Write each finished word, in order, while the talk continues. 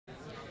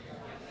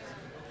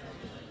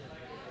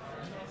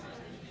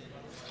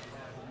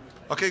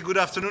Okay, good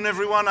afternoon,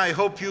 everyone. I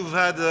hope you've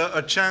had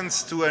a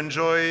chance to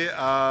enjoy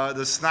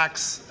the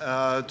snacks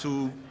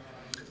to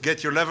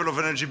get your level of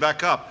energy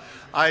back up.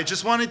 I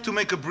just wanted to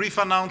make a brief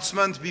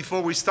announcement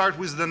before we start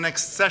with the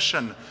next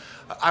session.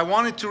 I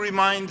wanted to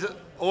remind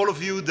all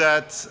of you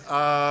that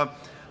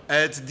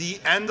at the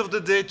end of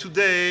the day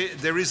today,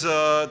 there is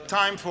a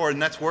time for a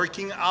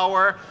networking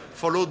hour,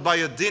 followed by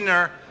a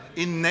dinner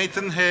in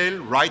Nathan Hale,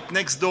 right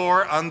next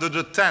door under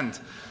the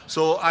tent.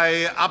 So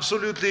I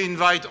absolutely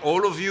invite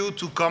all of you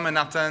to come and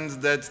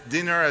attend that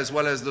dinner as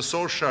well as the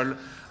social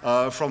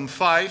from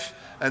 5,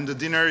 and the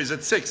dinner is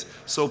at 6.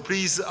 So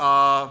please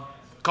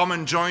come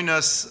and join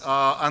us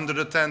under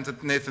the tent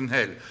at Nathan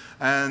Hale.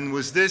 And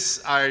with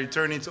this, I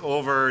turn it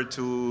over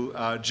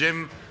to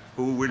Jim,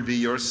 who will be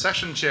your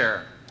session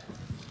chair.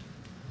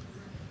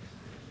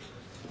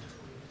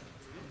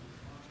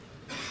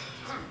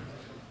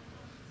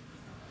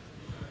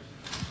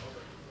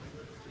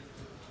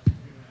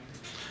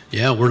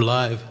 Yeah, we're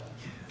live.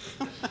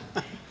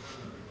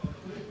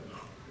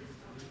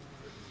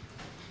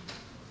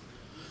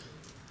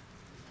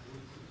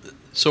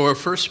 So our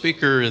first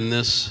speaker in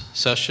this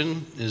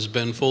session is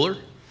Ben Fuller,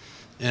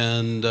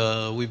 and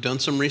we've done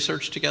some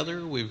research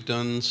together. We've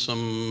done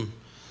some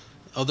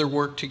other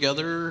work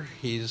together.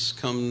 He's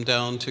come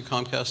down to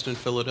Comcast in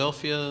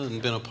Philadelphia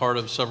and been a part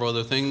of several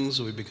other things.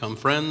 We've become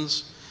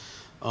friends.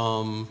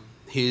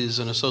 He's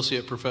an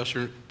associate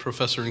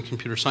professor in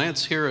computer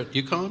science here at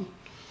UConn.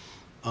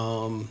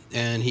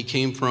 And he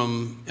came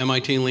from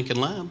MIT and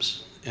Lincoln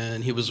Labs,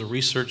 and he was a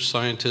research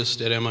scientist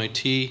at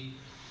MIT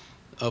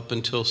up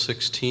until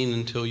 16,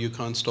 until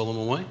UConn stole him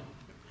away.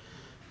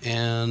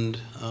 And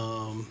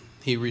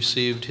he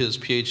received his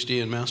PhD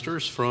and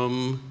master's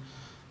from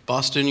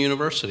Boston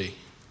University.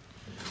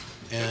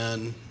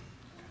 And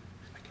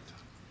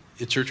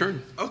it's your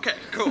turn. Okay,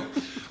 cool.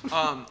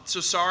 So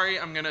sorry,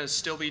 I'm going to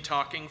still be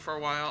talking for a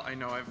while. I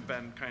know I've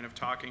been kind of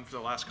talking for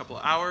the last couple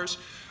of hours.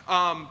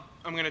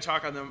 I'm going to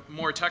talk on the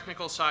more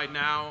technical side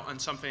now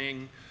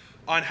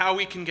on how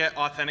we can get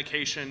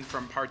authentication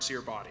from parts of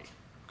your body.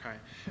 Okay,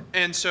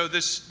 and so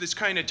this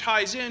kind of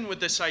ties in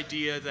with this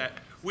idea that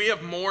we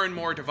have more and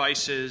more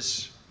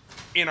devices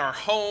in our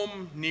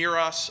home, near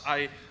us.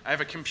 I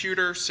have a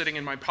computer sitting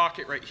in my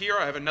pocket right here.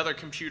 I have another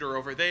computer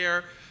over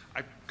there.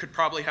 I could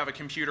probably have a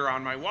computer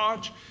on my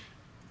watch.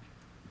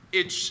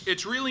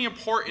 It's really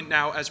important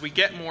now, as we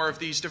get more of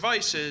these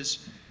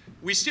devices,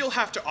 we still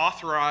have to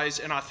authorize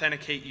and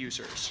authenticate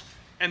users.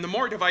 And the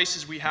more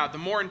devices we have, the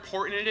more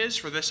important it is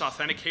for this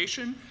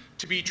authentication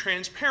to be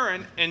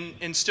transparent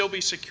and still be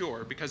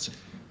secure. Because,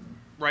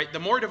 right, the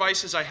more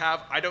devices I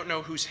have, I don't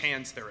know whose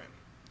hands they're in,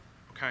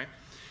 okay?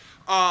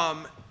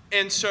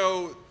 And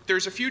so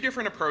there's a few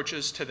different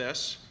approaches to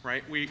this,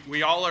 right?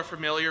 We all are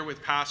familiar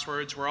with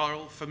passwords. We're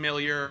all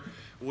familiar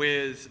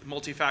with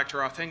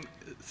multi-factor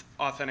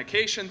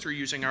authentication through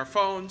using our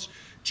phones.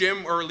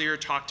 Jim earlier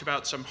talked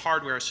about some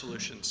hardware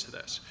solutions to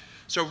this.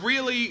 So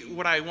really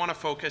what I want to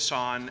focus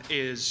on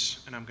is,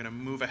 and I'm going to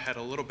move ahead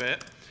a little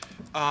bit,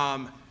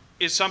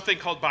 is something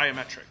called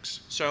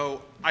biometrics.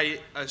 So I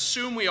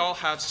assume we all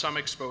have some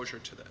exposure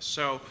to this.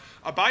 So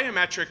a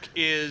biometric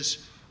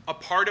is a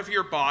part of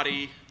your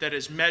body that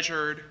is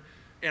measured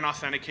and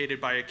authenticated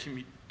by a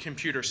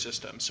computer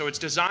system. So it's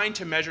designed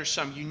to measure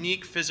some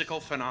unique physical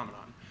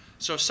phenomenon.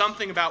 So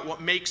something about what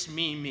makes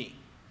me me.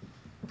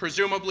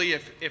 Presumably,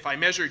 if I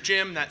measure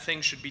Jim, that thing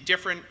should be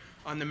different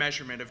on the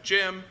measurement of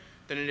Jim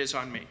than it is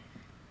on me.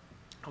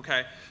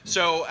 Okay,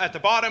 so at the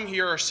bottom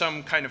here are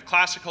some kind of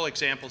classical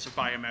examples of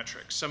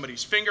biometrics.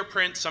 Somebody's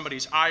fingerprint,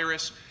 somebody's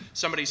iris,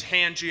 somebody's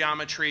hand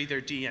geometry,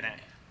 their DNA.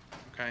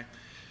 Okay,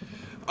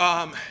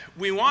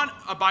 we want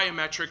a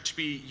biometric to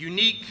be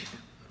unique,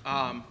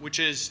 which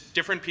is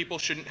different people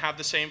shouldn't have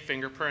the same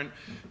fingerprint.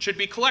 It should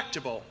be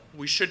collectible.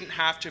 We shouldn't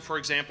have to, for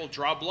example,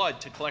 draw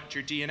blood to collect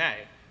your DNA.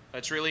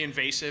 That's really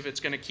invasive.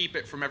 It's going to keep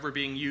it from ever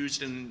being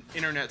used in an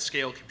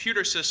internet-scale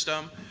computer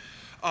system.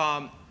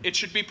 It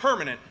should be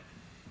permanent,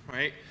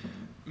 right?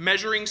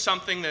 Measuring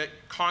something that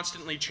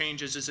constantly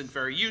changes isn't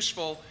very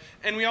useful,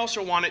 and we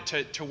also want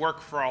it to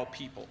work for all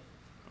people,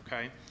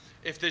 okay?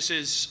 If this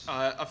is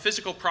a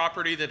physical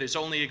property that is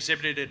only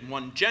exhibited in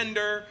one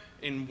gender,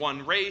 in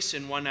one race,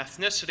 in one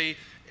ethnicity,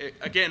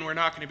 again, we're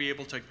not going to be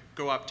able to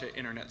go up to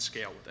internet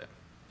scale with it,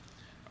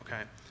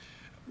 okay?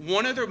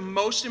 One of the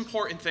most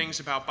important things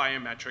about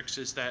biometrics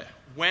is that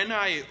when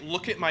I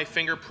look at my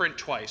fingerprint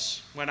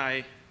twice, when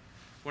I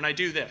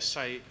do this,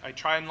 I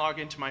try and log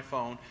into my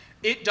phone,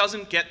 it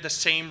doesn't get the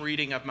same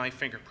reading of my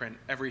fingerprint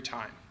every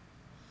time.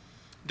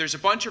 There's a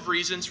bunch of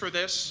reasons for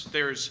this.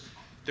 There's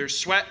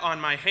sweat on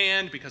my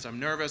hand because I'm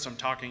nervous. I'm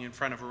talking in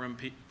front of a room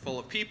full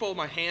of people.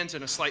 My hand's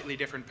in a slightly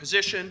different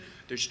position.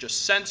 There's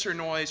just sensor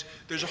noise.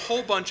 There's a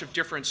whole bunch of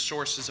different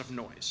sources of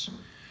noise.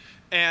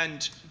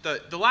 And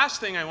the last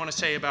thing I want to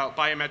say about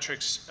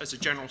biometrics as a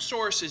general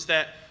source is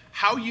that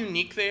how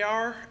unique they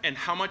are and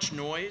how much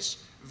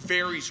noise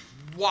varies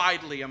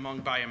widely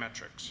among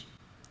biometrics,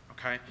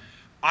 okay?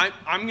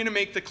 I'm going to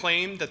make the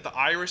claim that the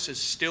iris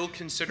is still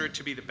considered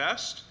to be the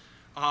best.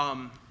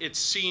 It's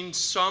seen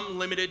some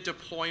limited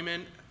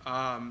deployment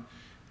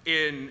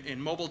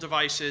in mobile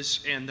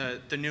devices, and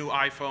the new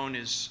iPhone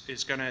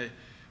is going to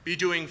be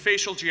doing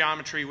facial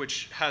geometry,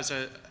 which has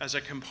as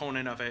a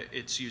component of it,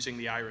 it's using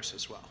the iris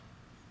as well.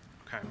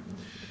 Okay.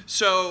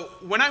 So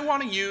when I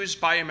want to use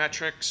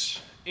biometrics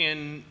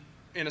in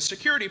a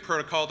security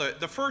protocol,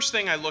 the first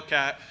thing I look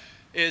at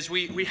is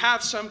we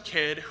have some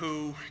kid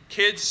who,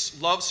 kids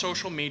love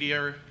social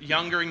media,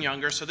 younger and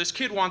younger, so this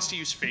kid wants to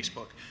use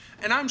Facebook.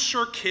 And I'm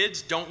sure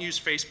kids don't use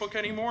Facebook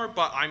anymore,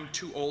 but I'm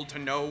too old to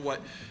know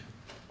what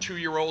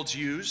 2-year-olds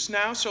use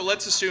now, so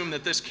let's assume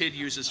that this kid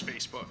uses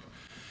Facebook.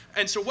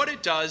 And so what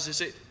it does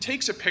is it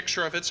takes a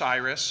picture of its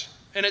iris,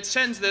 and it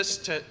sends this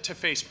to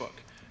Facebook,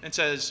 and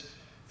says,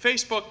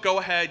 Facebook, go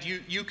ahead,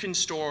 you can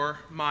store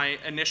my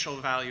initial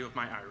value of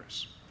my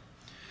iris.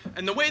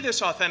 And the way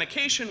this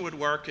authentication would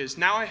work is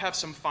now I have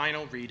some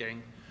final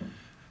reading,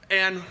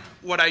 and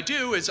what I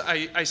do is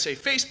I say,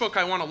 Facebook,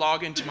 I want to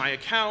log into my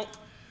account.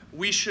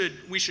 We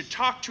should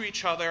talk to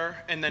each other,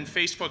 and then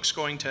Facebook's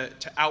going to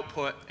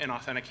output an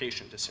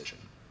authentication decision.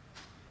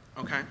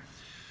 Okay?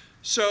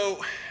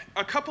 So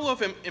a couple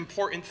of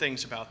important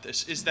things about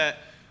this is that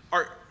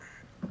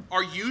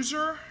our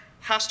user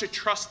has to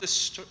trust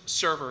this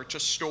server to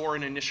store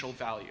an initial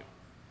value.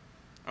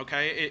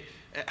 Okay?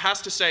 It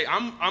has to say,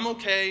 I'm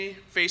okay,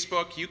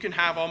 Facebook, you can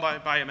have all my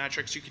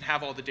biometrics, you can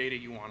have all the data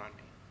you want on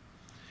me.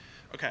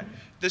 Okay.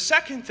 The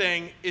second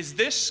thing is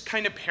this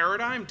kind of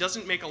paradigm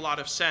doesn't make a lot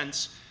of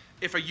sense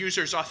if a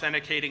user's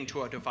authenticating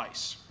to a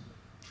device.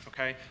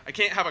 Okay? I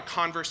can't have a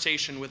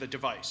conversation with a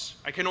device.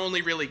 I can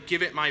only really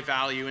give it my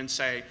value and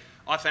say,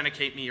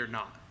 authenticate me or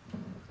not.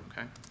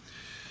 Okay?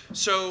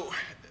 So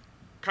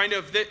kind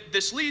of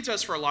this leads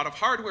us for a lot of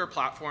hardware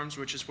platforms,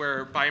 which is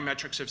where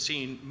biometrics have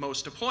seen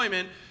most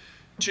deployment,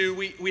 to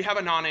we have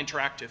a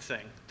non-interactive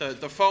thing.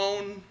 The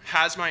phone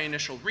has my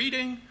initial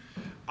reading.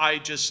 I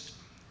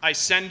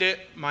send it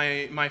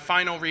my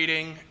final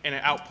reading, and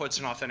it outputs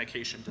an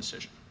authentication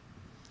decision.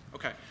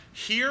 Okay.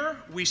 Here,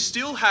 we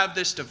still have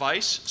this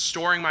device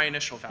storing my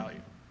initial value.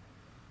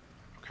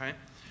 Okay?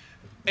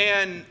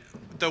 And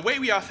the way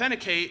we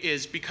authenticate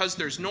is because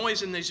there's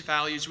noise in these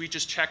values, we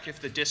just check if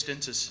the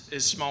distance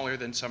is smaller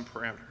than some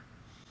parameter.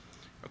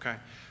 Okay?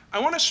 I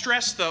want to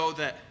stress, though,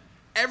 that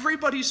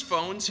everybody's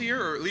phones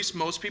here, or at least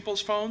most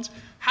people's phones,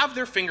 have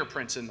their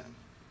fingerprints in them.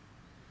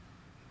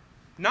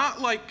 Not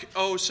like,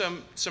 oh,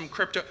 some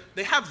crypto.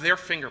 They have their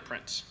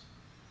fingerprints.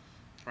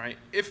 Right?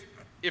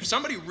 If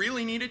somebody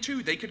really needed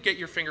to, they could get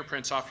your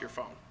fingerprints off your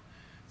phone.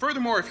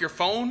 Furthermore, if your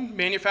phone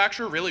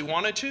manufacturer really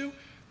wanted to,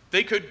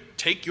 they could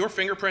take your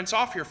fingerprints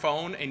off your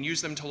phone and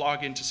use them to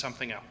log into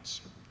something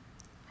else.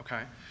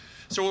 Okay?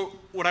 So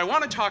what I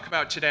want to talk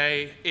about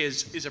today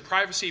is a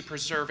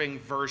privacy-preserving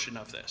version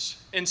of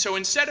this. And so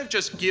instead of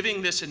just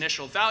giving this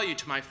initial value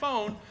to my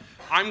phone,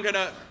 I'm going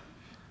to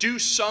do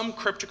some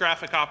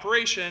cryptographic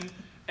operation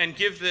and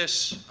give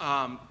this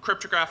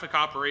cryptographic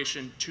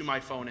operation to my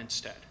phone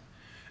instead.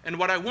 And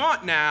what I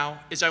want now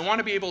is I want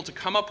to be able to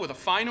come up with a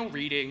final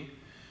reading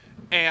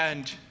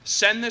and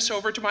send this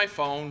over to my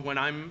phone when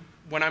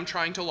I'm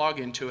trying to log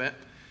into it,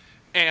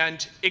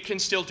 and it can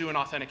still do an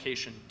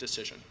authentication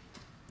decision.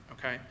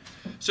 Okay?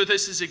 So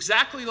this is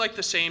exactly like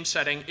the same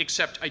setting,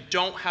 except I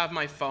don't have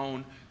my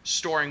phone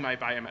storing my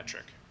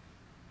biometric.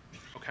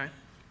 Okay?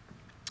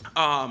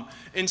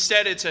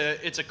 Instead, it's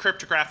a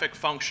cryptographic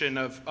function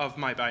of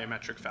my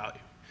biometric value.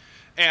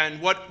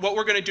 And what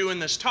we're going to do in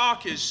this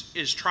talk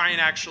is try and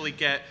actually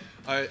get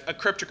a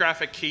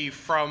cryptographic key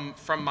from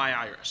my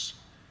iris.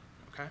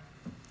 Okay?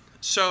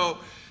 So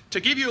to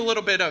give you a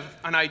little bit of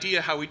an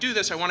idea how we do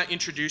this, I want to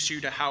introduce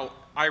you to how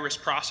iris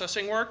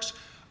processing works.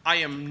 I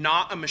am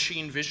not a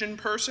machine vision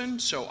person,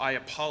 so I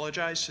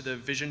apologize to the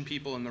vision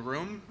people in the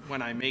room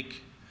when I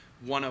make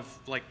one of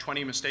like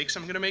 20 mistakes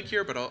I'm going to make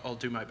here, but I'll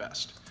do my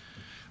best.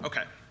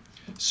 Okay.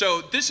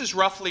 So this is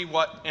roughly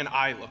what an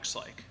eye looks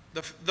like.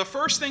 The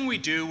first thing we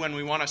do when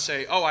we want to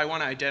say, oh, I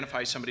want to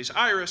identify somebody's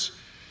iris,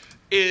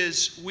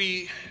 is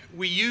we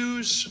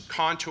use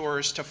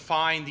contours to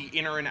find the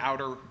inner and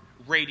outer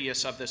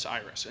radius of this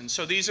iris. And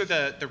so these are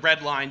the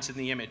red lines in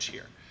the image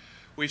here.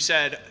 We've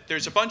said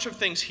there's a bunch of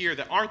things here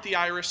that aren't the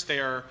iris.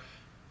 They're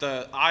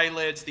the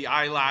eyelids, the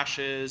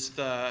eyelashes,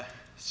 the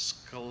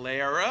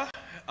sclera,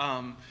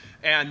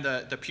 and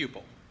the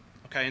pupil.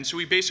 Okay, and so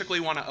we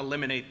basically want to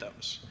eliminate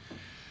those.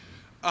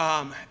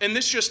 And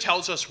this just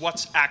tells us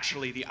what's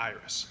actually the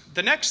iris.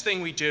 The next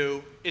thing we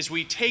do is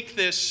we take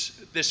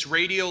this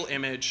radial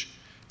image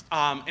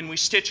and we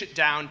stitch it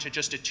down to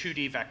just a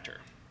 2D vector.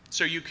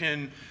 So you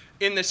can,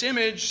 in this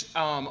image,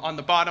 on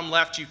the bottom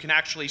left, you can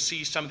actually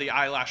see some of the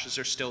eyelashes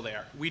are still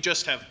there. We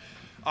just have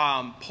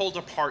pulled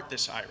apart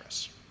this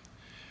iris.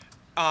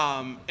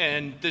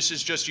 And this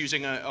is just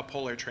using a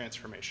polar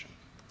transformation.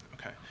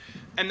 Okay.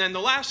 And then the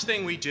last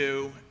thing we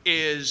do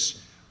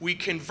is we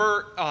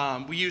convert,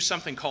 we use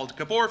something called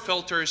Gabor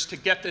filters to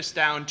get this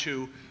down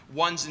to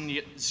ones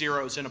and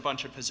zeros in a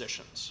bunch of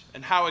positions.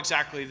 And how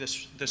exactly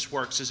this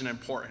works isn't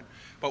important.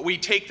 But we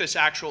take this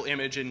actual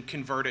image and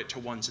convert it to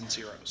ones and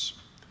zeros.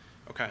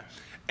 Okay.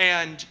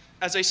 And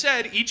as I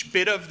said, each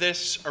bit of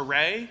this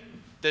array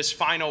this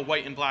final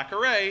white and black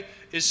array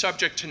is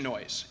subject to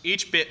noise.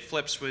 Each bit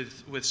flips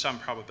with some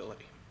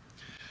probability.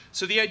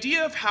 So the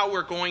idea of how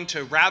we're going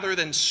to, rather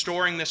than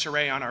storing this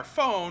array on our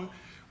phone,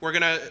 we're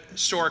going to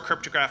store a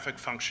cryptographic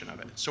function of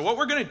it. So what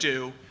we're going to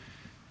do,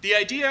 the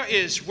idea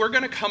is we're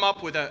going to come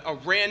up with a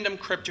random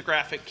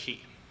cryptographic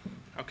key.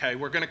 Okay,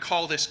 we're going to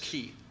call this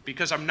key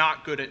because I'm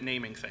not good at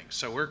naming things.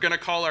 So we're going to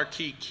call our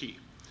key key.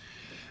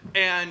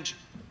 And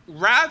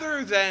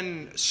rather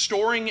than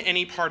storing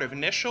any part of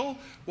initial,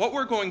 what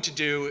we're going to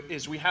do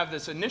is we have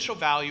this initial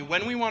value.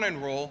 When we want to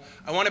enroll,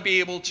 I want to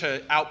be able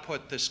to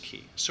output this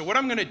key. So what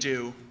I'm going to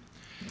do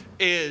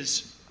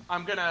is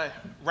I'm going to,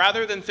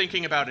 rather than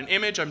thinking about an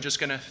image, I'm just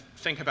going to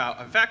think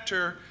about a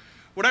vector.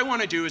 What I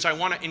want to do is I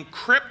want to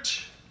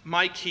encrypt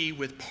my key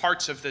with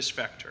parts of this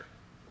vector.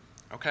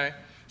 Okay?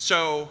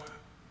 So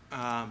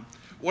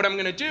what I'm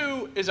going to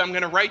do is I'm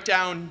going to write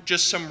down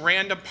just some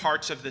random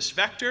parts of this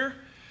vector,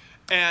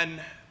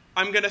 and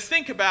I'm going to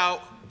think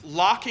about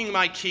locking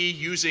my key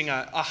using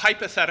a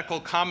hypothetical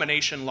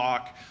combination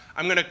lock.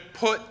 I'm going to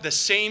put the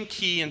same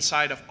key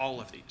inside of all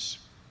of these.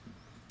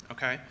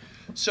 Okay?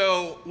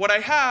 So what I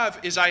have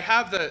is I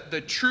have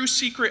the true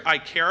secret I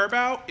care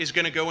about is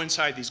going to go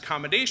inside these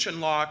combination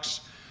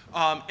locks,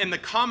 and the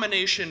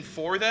combination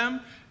for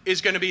them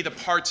is going to be the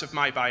parts of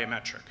my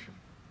biometric.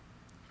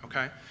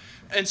 Okay?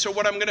 And so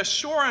what I'm going to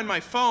store on my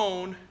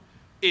phone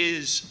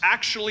is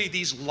actually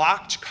these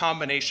locked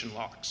combination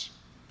locks.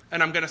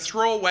 And I'm going to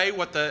throw away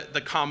what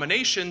the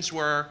combinations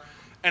were,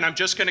 and I'm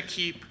just going to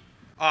keep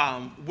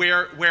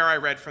where I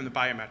read from the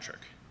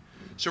biometric.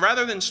 So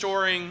rather than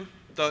storing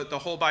the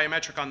whole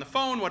biometric on the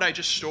phone, what I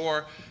just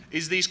store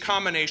is these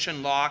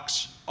combination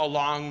locks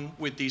along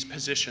with these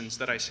positions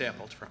that I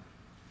sampled from.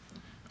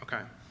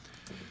 Okay.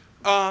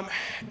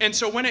 And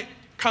so when it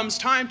comes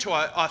time to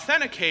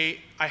authenticate,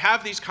 I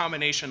have these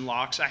combination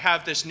locks. I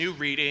have this new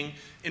reading.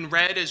 In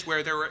red is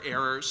where there were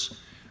errors.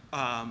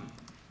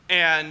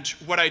 And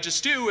what I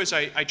just do is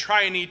I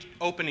try and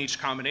open each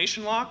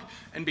combination lock.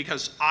 And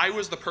because I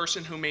was the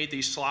person who made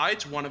these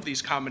slides, one of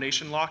these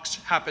combination locks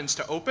happens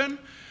to open.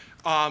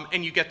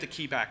 And you get the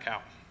key back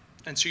out.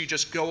 And so you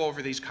just go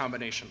over these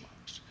combination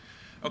locks.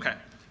 Okay,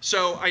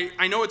 so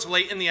I know it's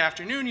late in the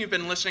afternoon, you've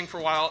been listening for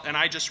a while, and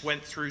I just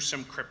went through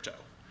some crypto.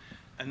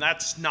 And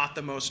that's not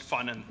the most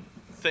fun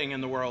thing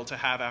in the world to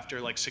have after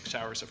like 6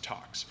 hours of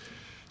talks.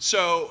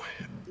 So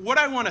what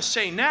I want to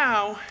say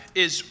now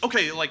is,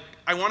 okay, like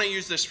I want to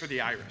use this for the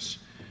iris.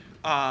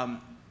 The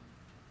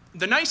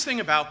nice thing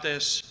about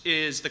this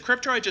is the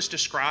crypto I just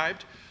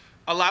described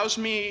allows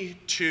me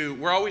to,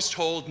 we're always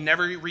told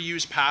never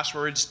reuse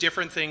passwords,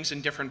 different things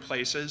in different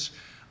places.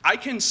 I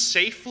can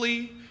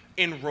safely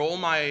enroll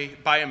my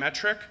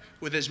biometric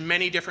with as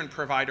many different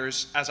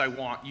providers as I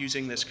want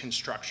using this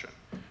construction,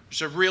 which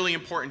is a really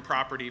important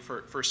property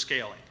for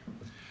scaling.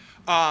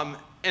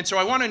 And so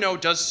I want to know,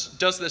 does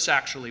this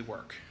actually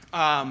work?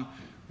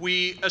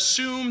 We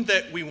assume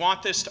that we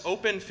want this to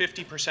open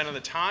 50% of the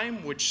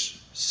time, which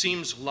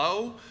seems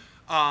low,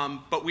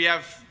 but we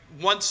have,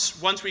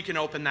 once we can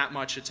open that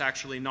much, it's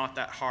actually not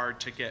that hard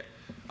to get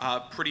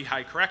pretty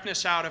high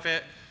correctness out of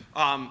it,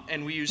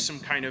 and we use some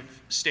kind of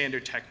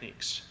standard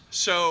techniques.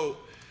 So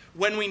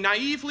when we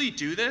naively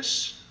do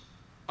this,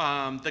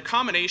 the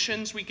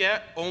combinations we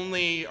get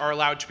only are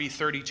allowed to be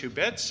 32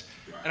 bits,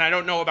 and I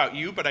don't know about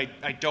you, but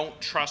I don't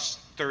trust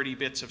 30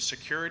 bits of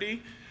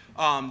security.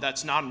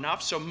 That's not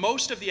enough. So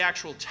most of the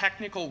actual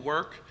technical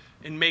work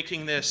in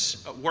making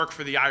this work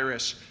for the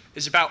iris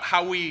is about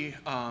how we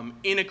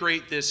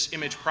integrate this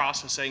image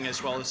processing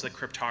as well as the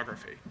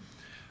cryptography.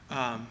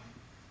 I'm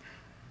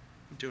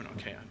doing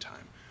okay on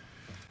time.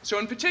 So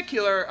in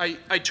particular,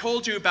 I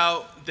told you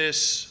about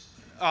this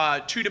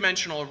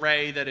two-dimensional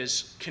array that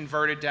is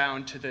converted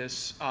down to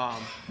this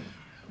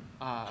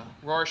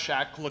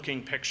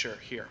Rorschach-looking picture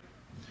here.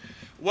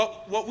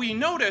 What we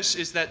notice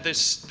is that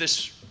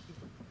this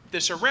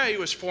array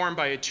was formed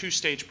by a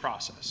two-stage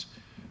process.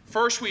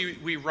 First,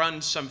 we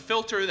run some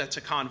filter that's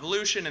a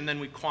convolution, and then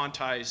we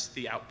quantize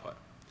the output.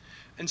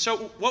 And so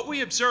what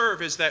we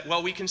observe is that,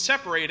 well, we can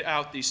separate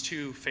out these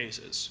two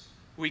phases.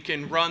 We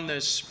can run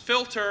this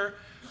filter,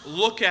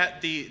 look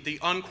at the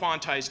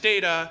unquantized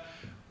data,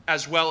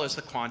 as well as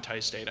the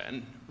quantized data.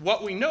 And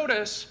what we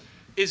notice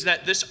is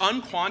that this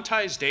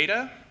unquantized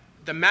data,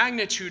 the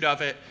magnitude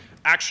of it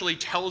actually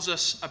tells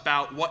us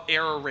about what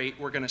error rate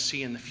we're going to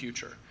see in the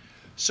future.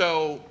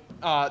 So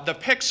the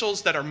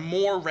pixels that are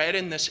more red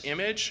in this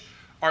image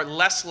are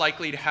less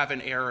likely to have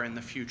an error in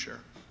the future.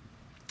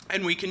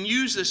 And we can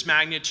use this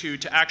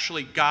magnitude to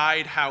actually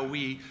guide how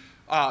we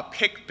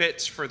pick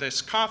bits for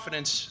this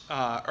confidence,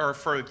 or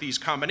for these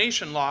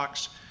combination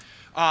locks.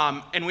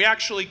 And we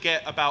actually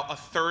get about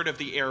 1/3 of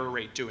the error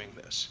rate doing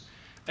this.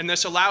 And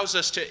this allows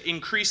us to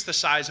increase the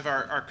size of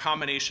our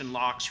combination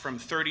locks from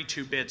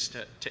 32 bits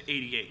to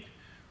 88,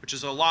 which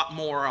is a lot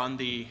more on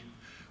the,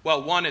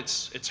 well, one,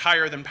 it's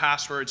higher than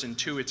passwords, and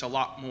two, it's a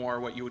lot more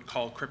what you would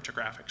call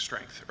cryptographic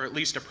strength, or at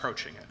least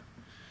approaching it.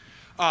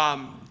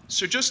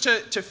 So just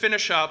to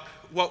finish up,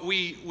 what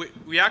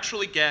we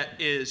actually get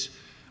is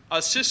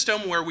a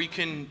system where we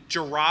can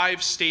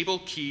derive stable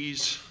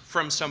keys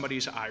from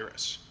somebody's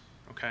iris,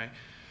 okay?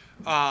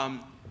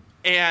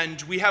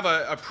 And we have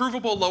a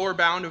provable lower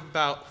bound of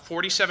about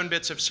 47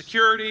 bits of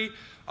security.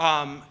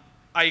 I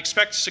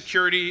expect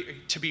security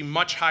to be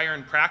much higher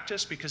in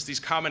practice because these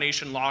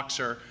combination locks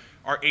are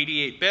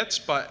 88 bits,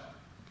 but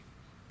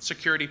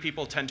security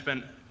people tend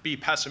to be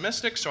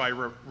pessimistic, so I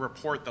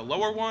report the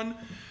lower one.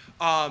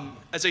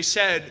 As I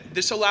said,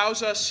 this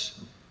allows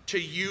us to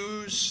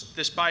use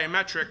this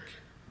biometric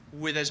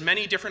with as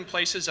many different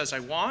places as I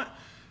want,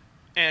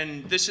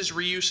 and this is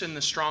reuse in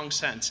the strong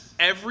sense.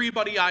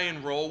 Everybody I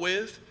enroll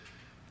with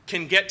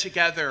can get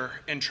together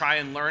and try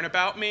and learn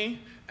about me,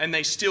 and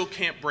they still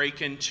can't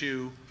break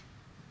into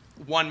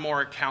one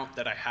more account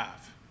that I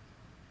have,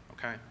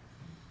 okay?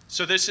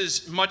 So this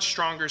is much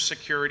stronger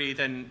security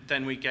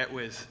than we get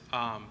with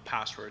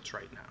passwords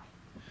right now.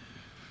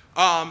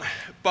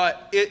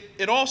 But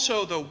it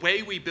also, the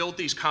way we build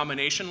these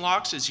combination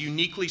locks is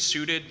uniquely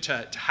suited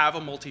to have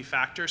a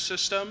multi-factor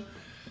system.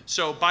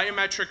 So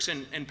biometrics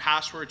and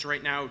passwords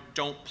right now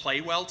don't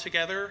play well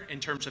together in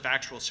terms of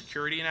actual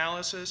security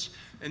analysis,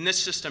 and this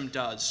system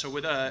does. So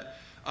with a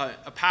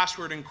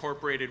password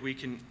incorporated, we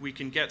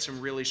can get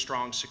some really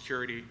strong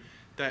security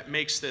that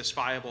makes this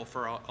viable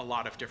for a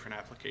lot of different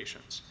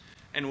applications.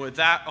 And with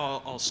that,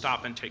 I'll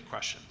stop and take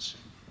questions.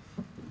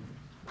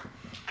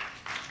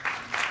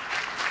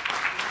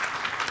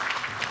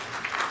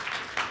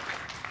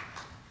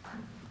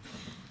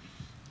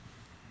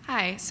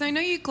 Hi, so I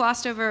know you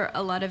glossed over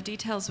a lot of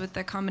details with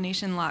the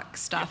combination lock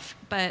stuff,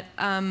 but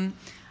I'm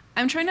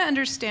trying to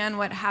understand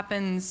what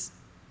happens,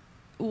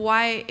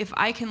 why, if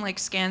I can like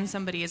scan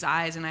somebody's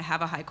eyes and I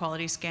have a high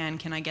quality scan,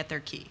 can I get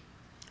their key?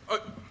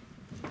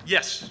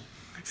 Yes.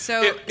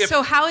 So,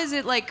 so how is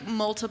it like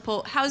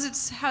multiple,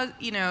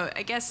 you know,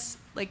 I guess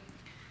like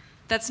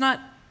that's not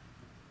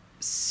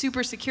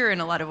super secure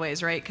in a lot of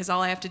ways, right? Because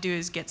all I have to do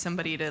is get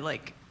somebody to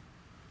like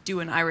do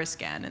an iris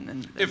scan, and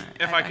then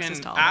if I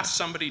can ask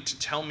somebody to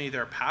tell me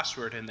their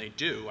password and they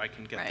do, I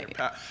can get their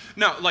password.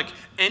 No, like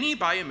any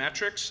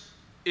biometrics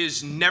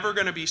is never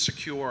going to be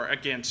secure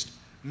against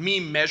me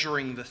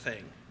measuring the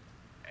thing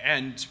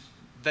and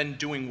then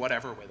doing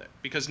whatever with it,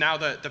 because now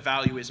the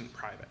value isn't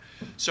private.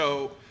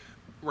 So,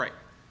 right,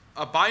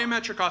 a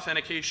biometric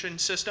authentication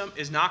system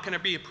is not going to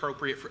be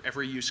appropriate for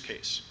every use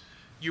case.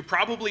 You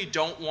probably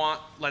don't want,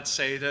 let's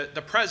say,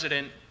 the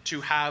president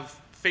to have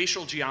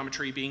facial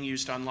geometry being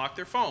used to unlock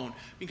their phone,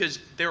 because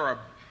there are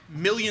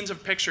millions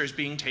of pictures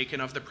being taken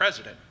of the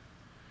president,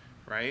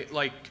 right?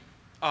 Like,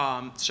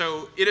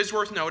 so it is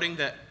worth noting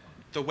that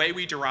the way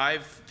we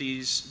derive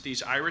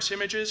these iris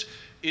images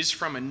is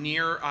from a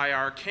near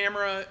IR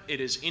camera. It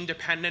is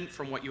independent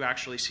from what you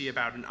actually see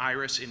about an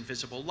iris in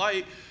visible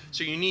light.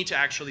 So you need to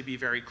actually be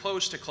very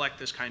close to collect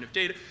this kind of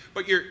data.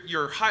 But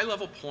your high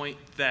level point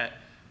that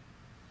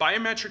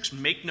biometrics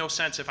make no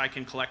sense if I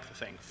can collect the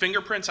thing.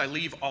 Fingerprints I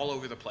leave all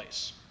over the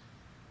place,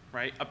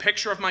 right? A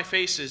picture of my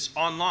face is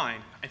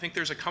online. I think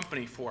there's a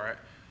company for it.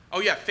 Oh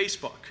yeah,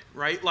 Facebook,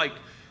 right? Like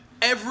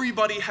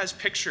everybody has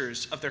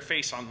pictures of their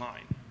face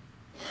online.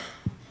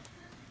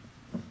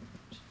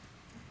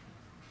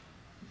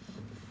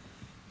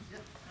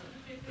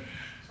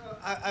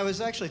 I was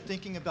actually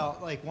thinking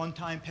about like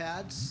one-time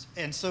pads,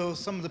 and so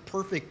some of the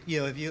perfect, you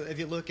know, if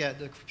you look at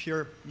the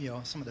pure, you know,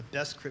 some of the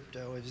best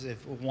crypto is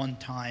if a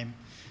one-time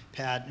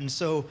pad, and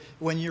so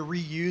when you're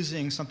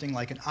reusing something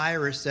like an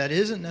iris that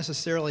isn't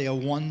necessarily a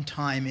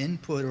one-time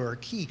input or a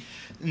key,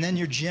 and then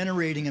you're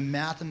generating a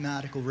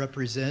mathematical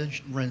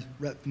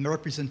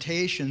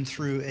representation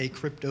through a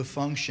crypto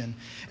function,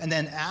 and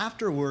then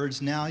afterwards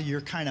now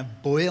you're kind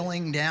of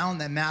boiling down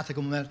that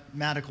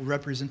mathematical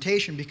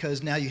representation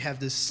because now you have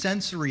this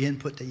sensory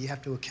input that you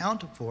have to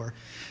account for.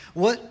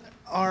 What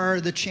are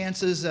the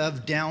chances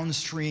of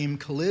downstream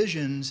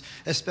collisions,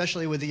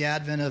 especially with the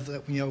advent of,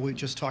 you know, we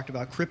just talked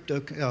about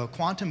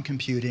quantum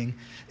computing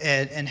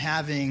and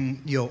having,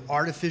 you know,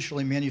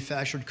 artificially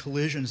manufactured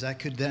collisions that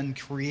could then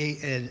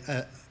create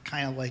a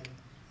kind of like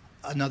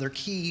another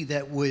key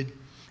that would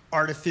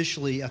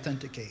artificially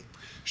authenticate?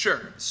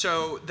 Sure.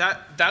 So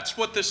that's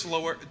what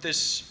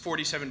this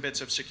 47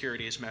 bits of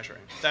security is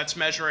measuring. That's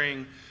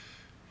measuring.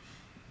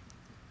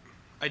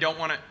 I don't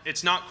want to,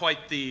 it's not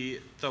quite the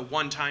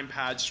one-time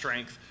pad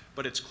strength,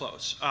 but it's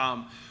close.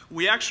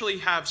 We actually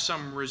have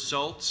some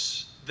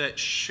results that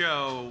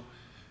show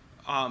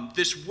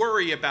this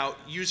worry about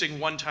using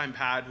one-time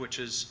pad, which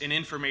is an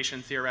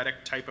information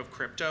theoretic type of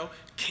crypto,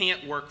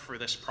 can't work for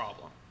this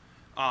problem.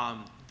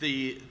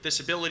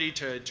 This ability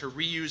to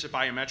reuse a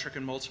biometric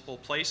in multiple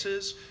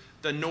places,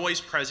 the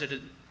noise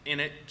present in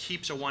it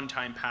keeps a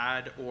one-time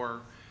pad, or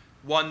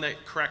one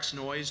that corrects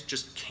noise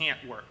just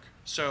can't work.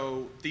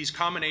 So these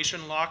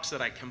combination locks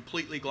that I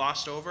completely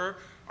glossed over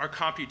are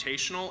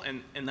computational,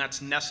 and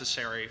that's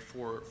necessary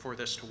for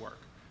this to work.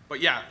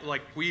 But yeah,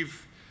 like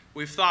we've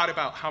thought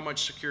about how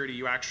much security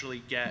you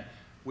actually get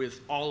with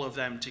all of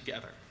them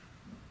together.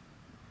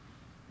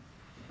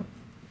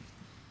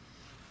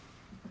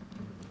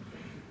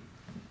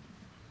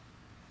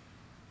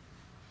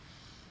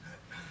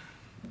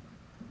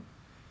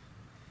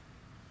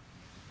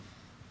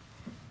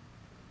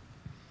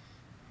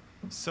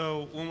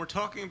 So when we're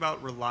talking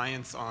about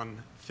reliance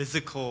on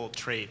physical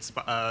traits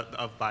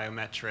of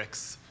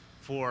biometrics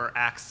for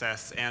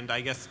access, and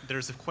I guess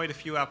there's quite a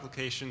few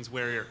applications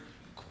where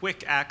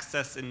quick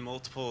access in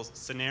multiple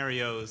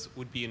scenarios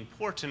would be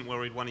important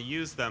where we'd want to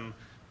use them,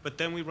 but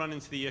then we run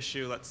into the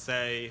issue, let's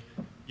say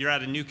you're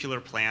at a nuclear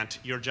plant,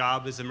 your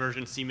job is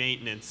emergency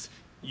maintenance,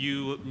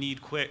 you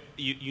need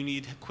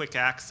quick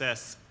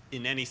access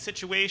in any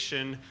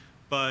situation,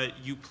 but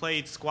you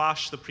played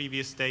squash the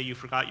previous day, you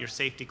forgot your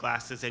safety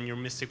glasses, and you're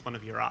missing one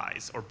of your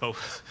eyes, or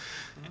both.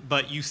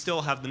 But you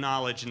still have the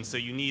knowledge, and so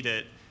you need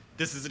it.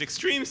 This is an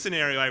extreme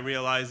scenario, I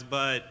realize,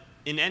 but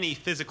in any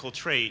physical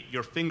trait,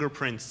 your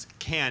fingerprints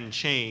can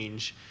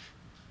change.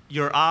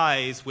 Your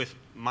eyes with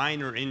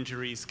minor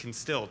injuries can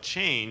still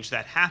change.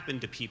 That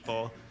happen to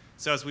people.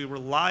 So as we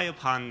rely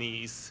upon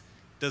these,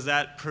 does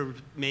that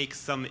make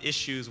some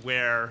issues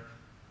where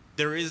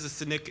there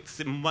is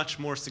a much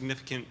more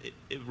significant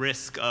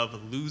risk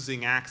of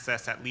losing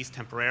access, at least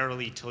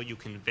temporarily, till you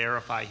can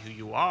verify who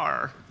you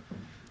are,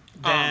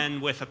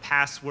 than with a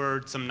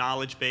password, some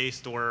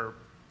knowledge-based, or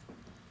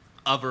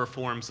other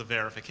forms of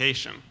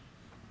verification?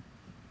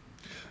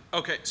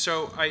 Okay,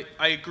 so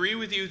I agree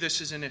with you this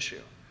is an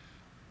issue.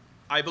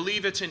 I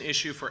believe it's an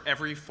issue for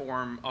every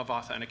form of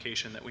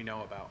authentication that we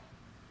know about.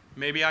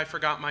 Maybe I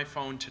forgot my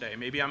phone today.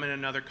 Maybe I'm in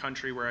another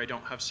country where I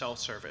don't have cell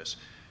service.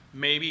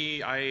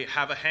 Maybe I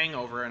have a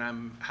hangover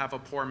and have a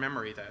poor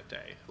memory that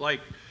day. Like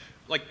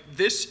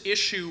this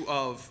issue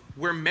of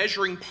we're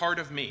measuring part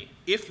of me.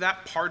 If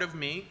that part of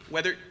me,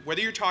 whether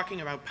you're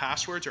talking about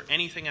passwords or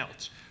anything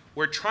else,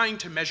 we're trying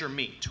to measure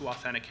me to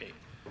authenticate.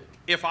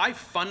 If I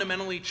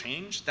fundamentally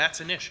change,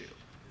 that's an issue.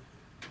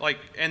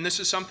 And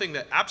this is something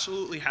that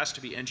absolutely has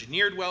to be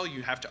engineered well.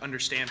 You have to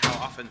understand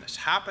how often this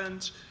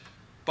happens.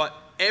 But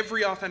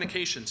every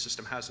authentication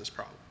system has this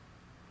problem.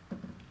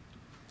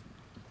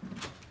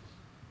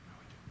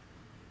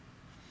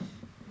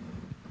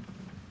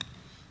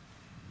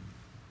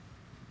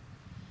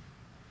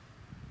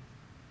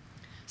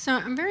 So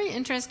I'm very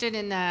interested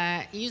in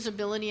the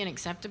usability and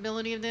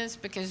acceptability of this,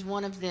 because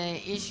one of the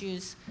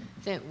issues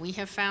that we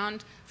have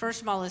found,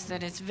 first of all, is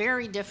that it's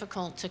very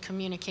difficult to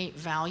communicate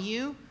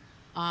value.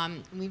 There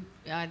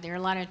are a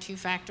lot of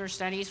two-factor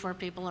studies where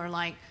people are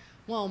like,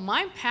 well,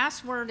 my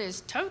password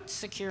is totes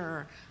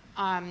secure.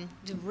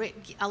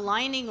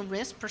 Aligning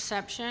risk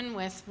perception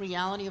with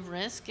reality of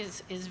risk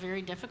is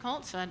very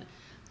difficult. So I'd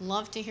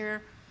love to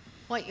hear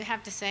what you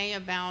have to say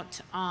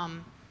about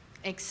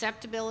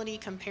acceptability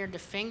compared to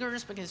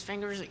fingers, because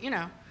fingers,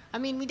 I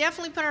mean, we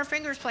definitely put our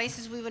fingers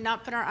places we would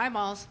not put our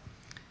eyeballs.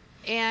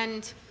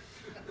 And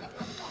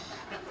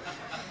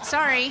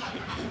sorry,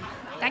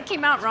 that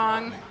came out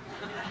wrong.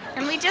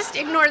 And we just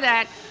ignore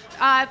that.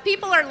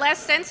 People are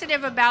less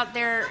sensitive about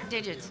their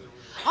digits.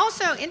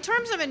 Also, in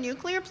terms of a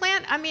nuclear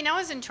plant, I mean, I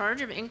was in charge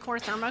of in-core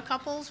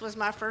thermocouples, was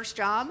my first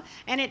job,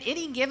 and at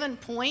any given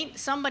point,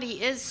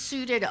 somebody is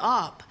suited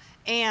up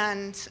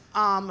and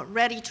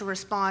ready to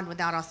respond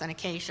without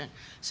authentication.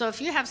 So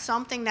if you have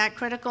something that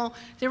critical,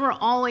 there were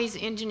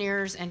always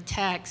engineers and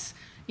techs.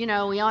 We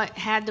all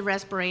had the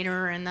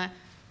respirator and the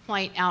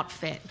white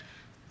outfit.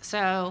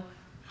 So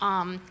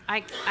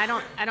I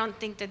don't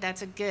think that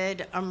that's a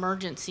good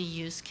emergency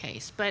use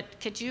case. But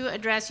could you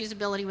address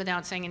usability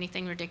without saying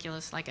anything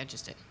ridiculous like I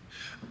just did?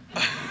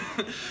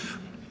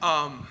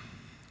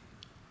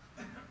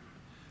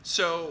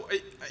 So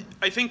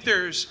I think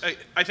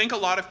I think a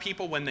lot of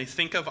people, when they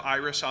think of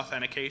iris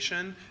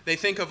authentication, they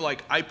think of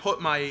I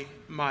put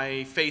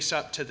my face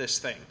up to this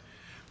thing.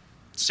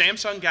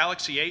 Samsung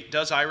Galaxy 8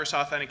 does iris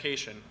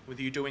authentication with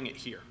you doing it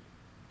here,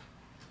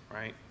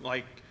 right?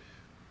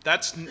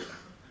 That's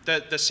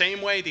the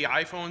same way the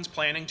iPhone's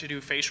planning to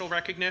do facial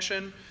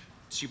recognition.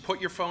 So you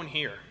put your phone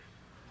here,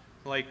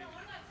 No, I'm not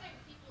saying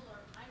people are.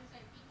 I'm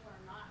saying people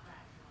are not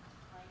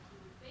rational. You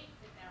would think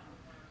that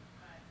would work,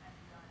 but have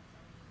you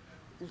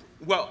done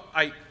some? Well,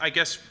 I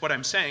guess what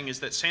I'm saying is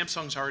that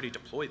Samsung's already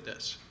deployed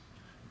this,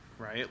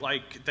 right?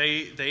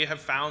 They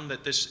have found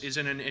that this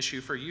isn't an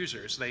issue for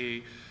users.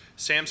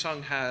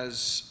 Samsung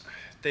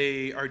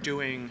they are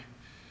doing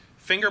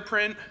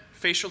fingerprint,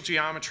 facial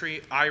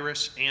geometry,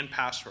 iris, and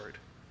password.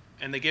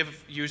 And they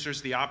give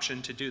users the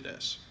option to do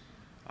this.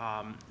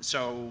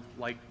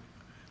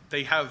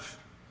 They have,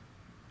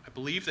 I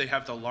believe they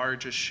have the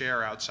largest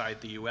share outside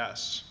the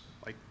US.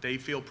 They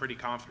feel pretty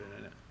confident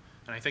in it.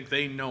 And I think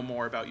they know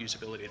more about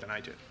usability than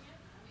I do.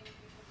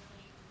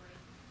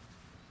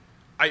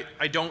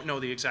 I don't know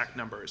the exact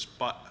numbers,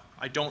 but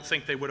I don't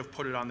think they would have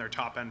put it on their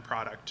top-end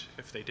product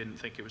if they didn't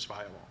think it was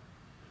viable.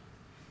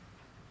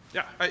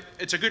 Yeah,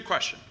 it's a good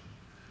question.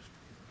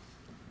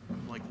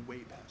 I'm way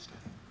past it.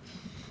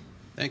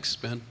 Thanks,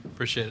 Ben.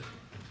 Appreciate it.